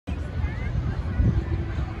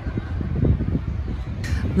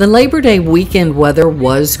The Labor Day weekend weather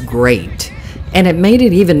was great, and it made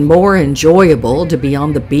it even more enjoyable to be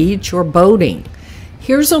on the beach or boating.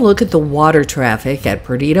 Here's a look at the water traffic at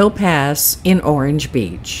Perdido Pass in Orange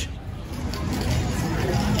Beach.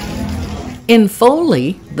 In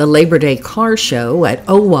Foley, the Labor Day car show at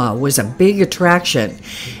OWA was a big attraction,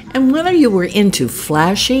 and whether you were into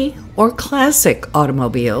flashy or classic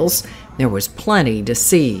automobiles, there was plenty to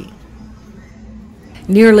see.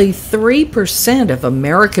 Nearly 3% of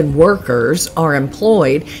American workers are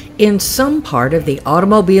employed in some part of the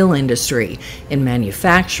automobile industry, in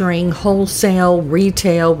manufacturing, wholesale,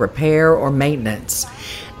 retail, repair, or maintenance.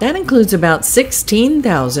 That includes about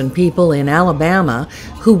 16,000 people in Alabama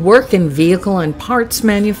who work in vehicle and parts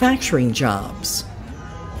manufacturing jobs.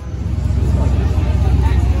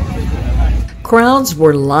 Crowds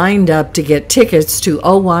were lined up to get tickets to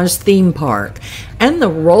OWA's theme park, and the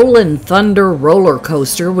Rollin' Thunder roller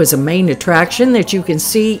coaster was a main attraction that you can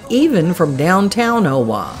see even from downtown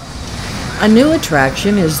OWA. A new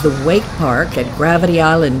attraction is the Wake Park at Gravity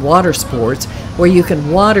Island Water Sports, where you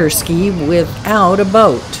can water ski without a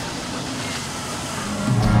boat.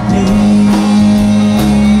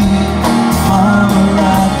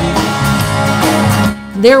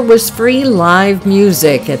 There was free live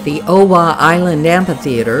music at the OWA Island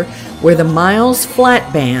Amphitheater, where the Miles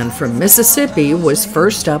Flat Band from Mississippi was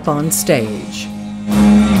first up on stage.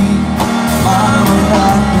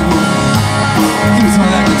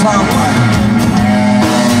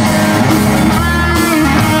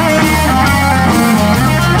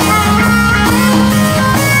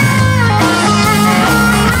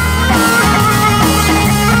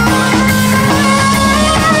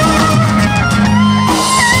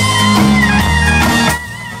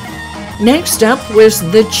 Next up was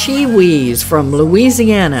the Chiwis from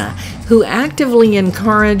Louisiana, who actively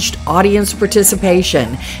encouraged audience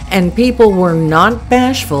participation, and people were not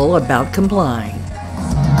bashful about complying.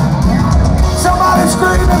 Somebody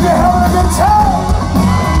scream if you're having a good time.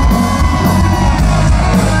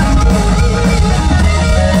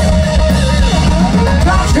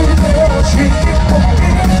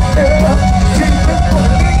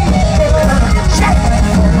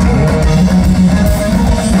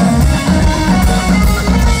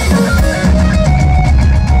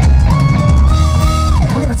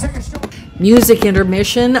 Music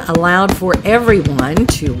intermission allowed for everyone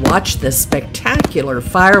to watch the spectacular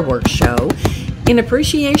fireworks show in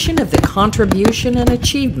appreciation of the contribution and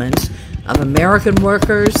achievements of American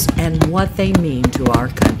workers and what they mean to our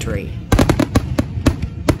country.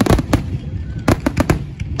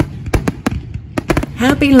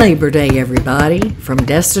 Happy Labor Day, everybody, from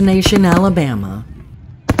Destination Alabama.